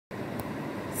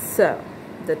So,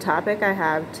 the topic I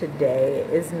have today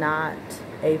is not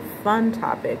a fun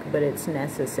topic, but it's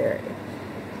necessary.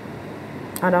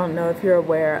 I don't know if you're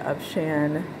aware of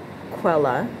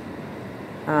Shanquella.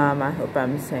 I hope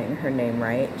I'm saying her name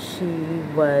right. She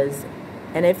was,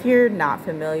 and if you're not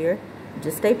familiar,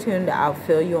 just stay tuned. I'll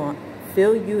fill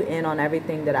you in on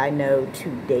everything that I know to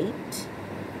date.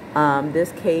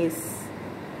 This case,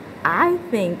 I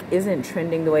think, isn't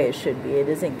trending the way it should be. It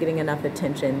isn't getting enough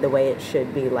attention the way it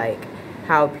should be, like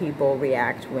how people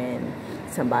react when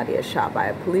somebody is shot by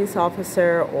a police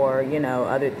officer or, you know,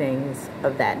 other things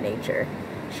of that nature.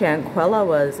 Shanquella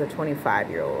was a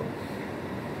 25-year-old,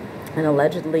 and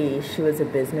allegedly she was a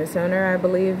business owner, I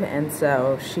believe, and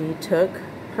so she took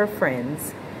her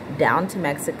friends down to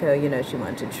Mexico. You know, she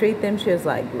wanted to treat them. She was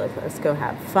like, look, let's go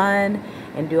have fun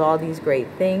and do all these great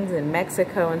things in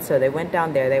Mexico. And so they went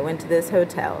down there. They went to this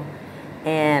hotel,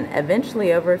 and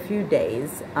eventually over a few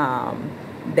days,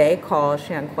 they call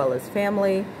Shanquella's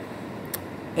family,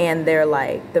 and they're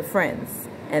like, the friends,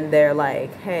 and they're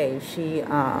like, hey, she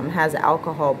has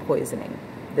alcohol poisoning.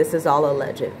 This is all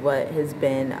alleged, what has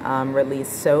been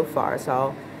released so far. So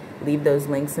I'll leave those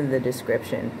links in the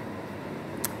description.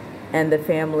 And the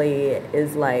family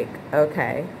is like,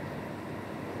 okay.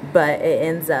 But it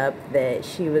ends up that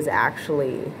she was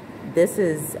actually, this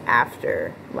is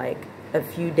after, like a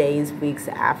few days, weeks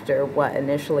after what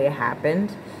initially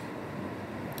happened.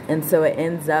 And so it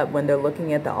ends up when they're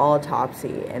looking at the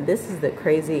autopsy, and this is the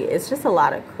crazy, it's just a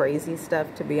lot of crazy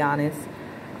stuff, to be honest.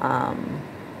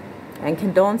 And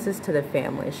condolences to the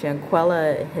family.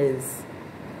 Shanquella has,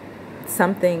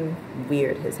 something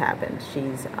weird has happened.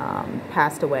 She's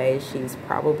passed away. She's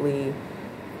probably,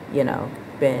 you know,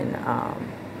 been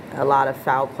a lot of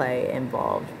foul play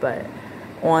involved. But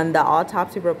on the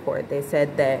autopsy report, they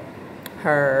said that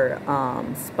her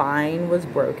spine was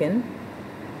broken.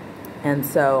 And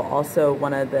so also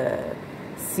one of the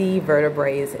C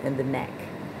vertebrae in the neck,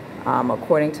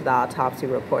 according to the autopsy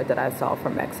report that I saw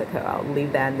from Mexico. I'll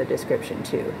leave that in the description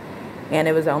too. And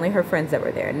it was only her friends that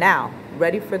were there. Now,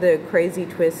 ready for the crazy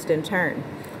twist and turn.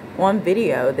 On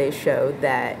video, they showed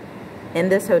that in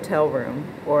this hotel room,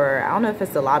 or I don't know if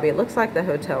it's the lobby, it looks like the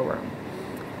hotel room,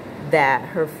 that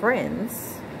her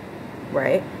friends,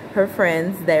 right? Her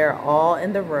friends, they're all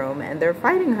in the room and they're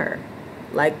fighting her.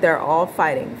 Like, they're all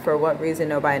fighting. For what reason,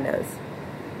 nobody knows.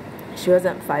 She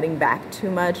wasn't fighting back too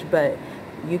much, but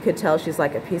you could tell she's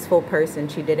like a peaceful person.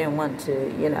 She didn't want to,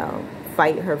 you know,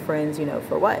 fight her friends, you know,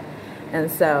 for what?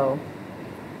 And so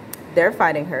they're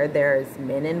fighting her. There's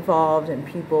men involved and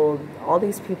people, all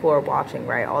these people are watching,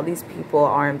 right? All these people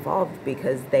are involved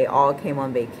because they all came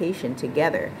on vacation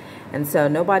together. And so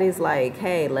nobody's like,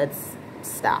 hey, let's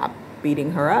stop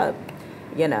beating her up,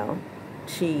 you know.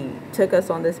 She took us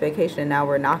on this vacation and now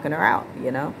we're knocking her out,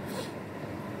 you know?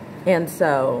 And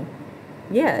so,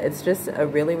 yeah, it's just a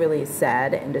really, really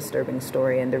sad and disturbing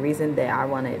story. And the reason that I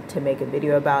wanted to make a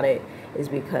video about it is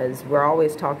because we're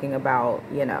always talking about,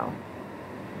 you know,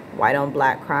 white on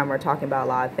black crime. We're talking about a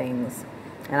lot of things.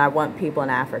 And I want people in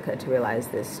Africa to realize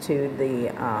this too.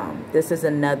 This is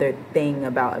another thing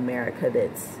about America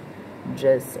that's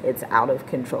just, it's out of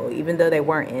control. Even though they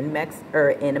weren't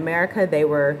in America, they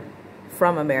were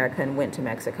from America and went to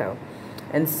Mexico.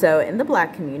 And so in the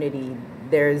black community,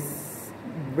 there's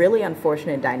really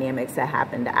unfortunate dynamics that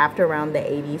happened after around the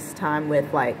 80s time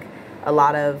with like a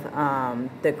lot of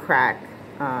the crack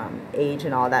age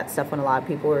and all that stuff, when a lot of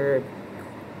people were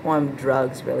on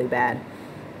drugs really bad.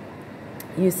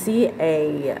 You see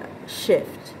a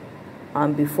shift.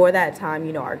 Before that time,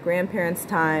 you know, our grandparents'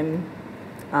 time,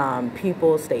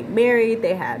 people stayed married,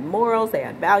 they had morals, they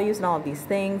had values and all of these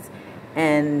things.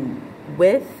 And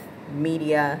with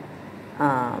media,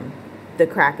 the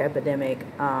crack epidemic,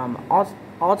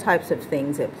 all types of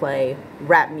things at play,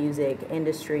 rap music,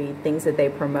 industry, things that they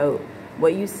promote.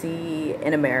 What you see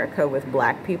in America with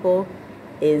black people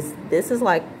is, this is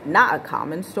like not a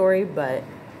common story, but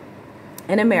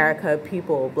in America,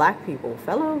 people, black people,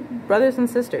 fellow brothers and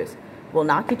sisters, will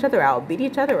knock each other out, beat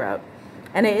each other up.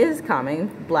 And it is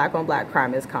common. Black on black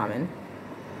crime is common.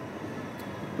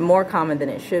 More common than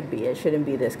it should be. It shouldn't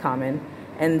be this common.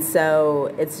 And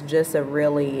so it's just a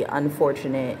really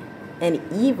unfortunate and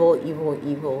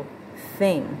evil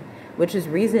thing, which is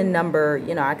reason number,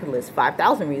 you know, I could list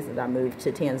 5,000 reasons I moved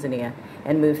to Tanzania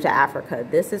and moved to Africa.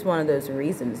 This is one of those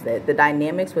reasons that the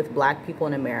dynamics with black people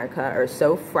in America are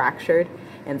so fractured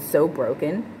and so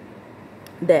broken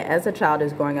that as a child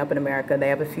is growing up in America, they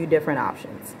have a few different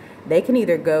options. They can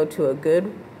either go to a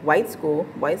good white school,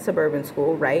 white suburban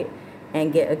school, right,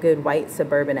 and get a good white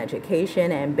suburban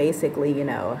education and basically, you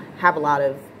know, have a lot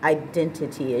of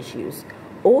identity issues.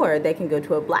 Or they can go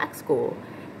to a black school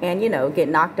and, you know, get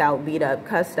knocked out, beat up,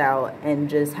 cussed out, and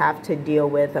just have to deal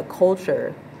with a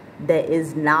culture that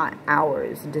is not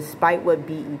ours, despite what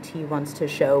BET wants to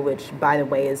show, which, by the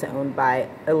way, is owned by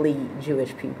elite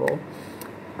Jewish people.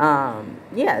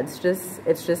 Yeah, it's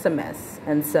just a mess.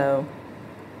 And so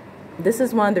this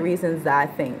is one of the reasons that I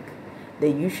think that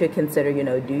you should consider, you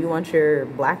know, do you want your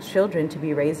black children to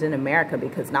be raised in America?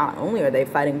 Because not only are they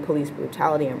fighting police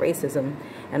brutality and racism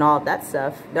and all of that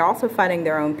stuff, they're also fighting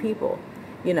their own people,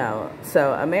 you know.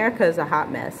 So America is a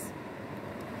hot mess.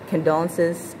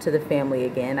 Condolences to the family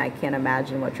again. I can't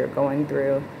imagine what you're going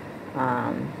through.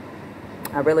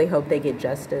 I really hope they get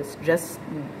justice.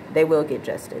 They will get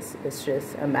justice. It's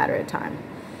just a matter of time.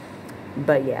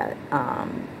 But yeah,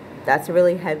 that's a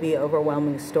really heavy,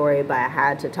 overwhelming story, but I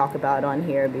had to talk about it on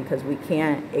here because we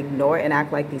can't ignore it and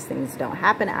act like these things don't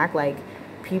happen, act like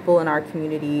people in our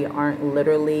community aren't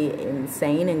literally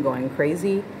insane and going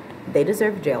crazy. They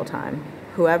deserve jail time.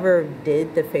 Whoever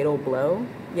did the fatal blow,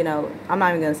 you know, I'm not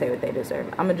even going to say what they deserve.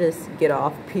 I'm going to just get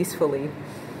off peacefully.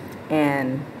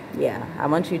 And yeah, I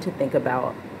want you to think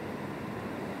about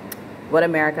what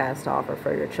America has to offer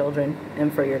for your children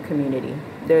and for your community.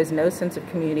 There's no sense of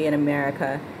community in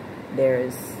America.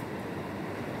 It's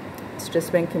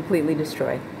just been completely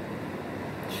destroyed.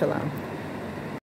 Shalom.